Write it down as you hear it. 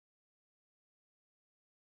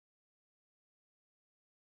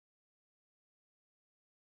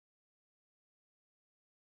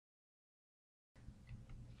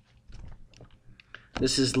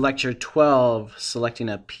This is lecture 12, selecting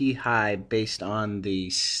a p-high based on the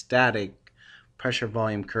static pressure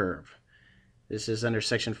volume curve. This is under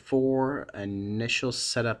section 4, initial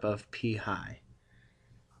setup of p-high.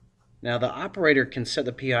 Now the operator can set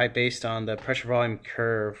the p-high based on the pressure volume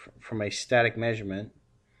curve from a static measurement,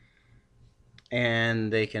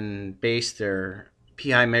 and they can base their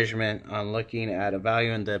p-high measurement on looking at a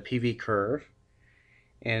value in the PV curve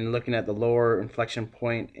and looking at the lower inflection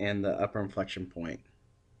point and the upper inflection point.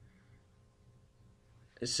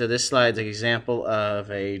 So this slide is an example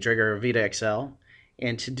of a Draeger Vita XL,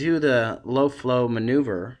 and to do the low flow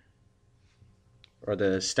maneuver or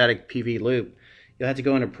the static PV loop, you'll have to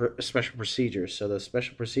go into special procedures. So the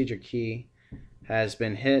special procedure key has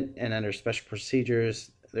been hit, and under special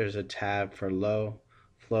procedures there's a tab for low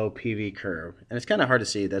flow PV curve, and it's kind of hard to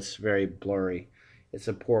see. That's very blurry. It's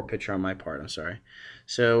a poor picture on my part, I'm sorry.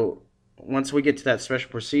 So once we get to that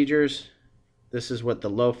special procedures, this is what the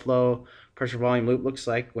low flow pressure volume loop looks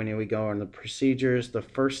like. When we go on the procedures, the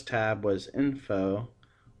first tab was info,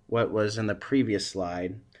 what was in the previous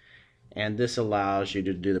slide, and this allows you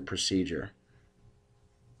to do the procedure.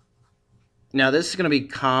 Now this is going to be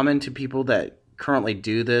common to people that currently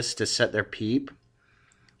do this to set their PEEP.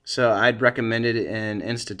 So I'd recommend it in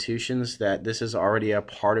institutions that this is already a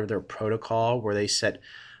part of their protocol where they set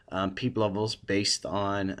PEEP levels based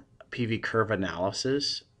on PV curve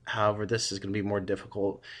analysis. However, this is going to be more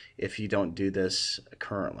difficult if you don't do this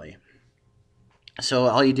currently. So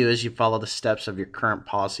all you do is you follow the steps of your current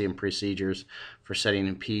policy and procedures for setting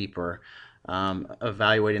a PEEP or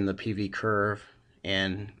evaluating the PV curve,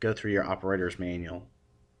 and go through your operator's manual.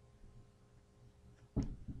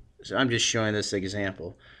 So I'm just showing this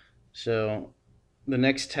example. So the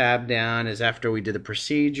next tab down is after we did the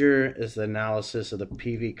procedure is the analysis of the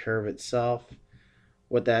PV curve itself.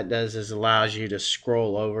 What that does is allows you to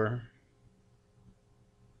scroll over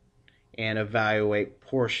and evaluate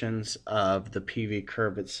portions of the PV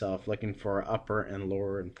curve itself, looking for upper and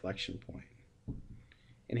lower inflection point.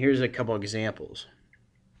 And here's a couple examples.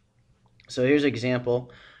 So here's an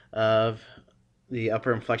example of the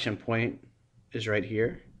upper inflection point is right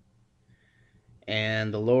here,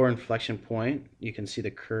 and the lower inflection point, you can see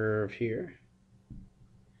the curve here,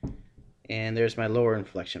 and there's my lower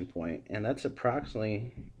inflection point, and that's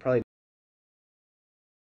approximately probably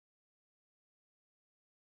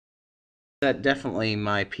that definitely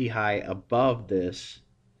my p-high above this.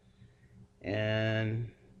 And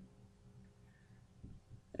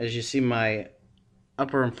as you see, my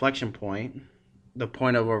upper inflection point, the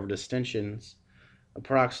point over distensions,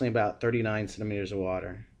 approximately about 39 centimeters of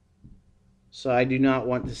water. So I do not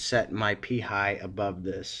want to set my p-high above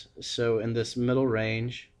this. So in this middle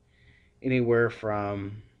range, anywhere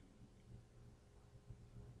from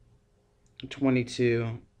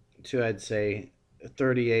 22 to, I'd say,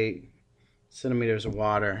 38 centimeters of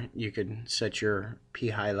water, you could set your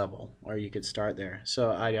p-high level, or you could start there.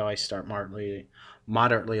 So I always start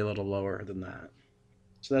moderately a little lower than that.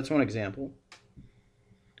 So that's one example.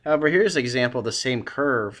 However, here's an example of the same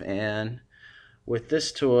curve, and with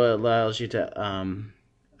this tool it allows you to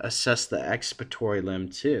assess the expiratory limb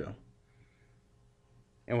too.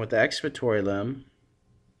 And with the expiratory limb,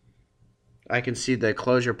 I can see the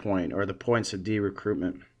closure point or the points of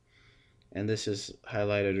de-recruitment, and this is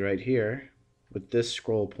highlighted right here with this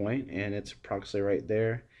scroll point, and it's approximately right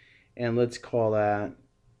there, and let's call that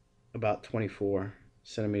about 24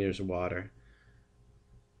 centimeters of water.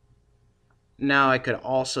 Now I could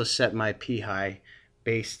also set my p-high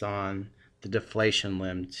based on the deflation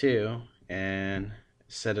limb too, and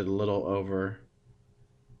set it a little over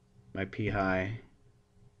my p-high,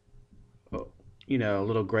 you know, a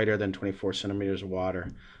little greater than 24 centimeters of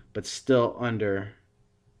water, but still under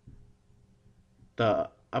the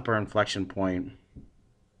upper inflection point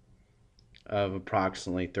of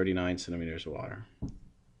approximately 39 centimeters of water.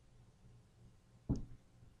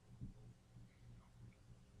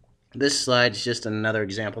 This slide is just another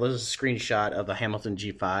example. This is a screenshot of the Hamilton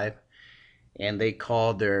G5, and they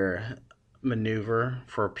called their maneuver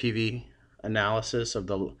for PV analysis of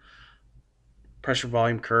the pressure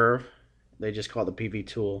volume curve, they just call it the PV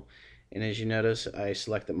tool. And as you notice, I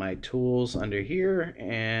selected my tools under here,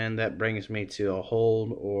 and that brings me to a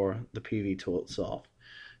hold or the PV tool itself.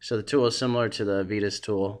 So the tool is similar to the Vita's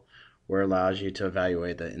tool, where it allows you to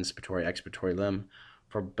evaluate the inspiratory expiratory limb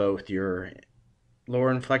for both your lower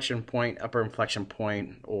inflection point, upper inflection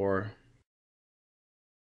point, or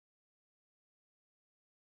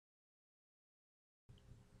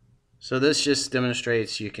so this just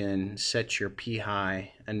demonstrates you can set your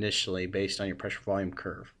p-high initially based on your pressure volume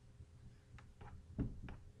curve.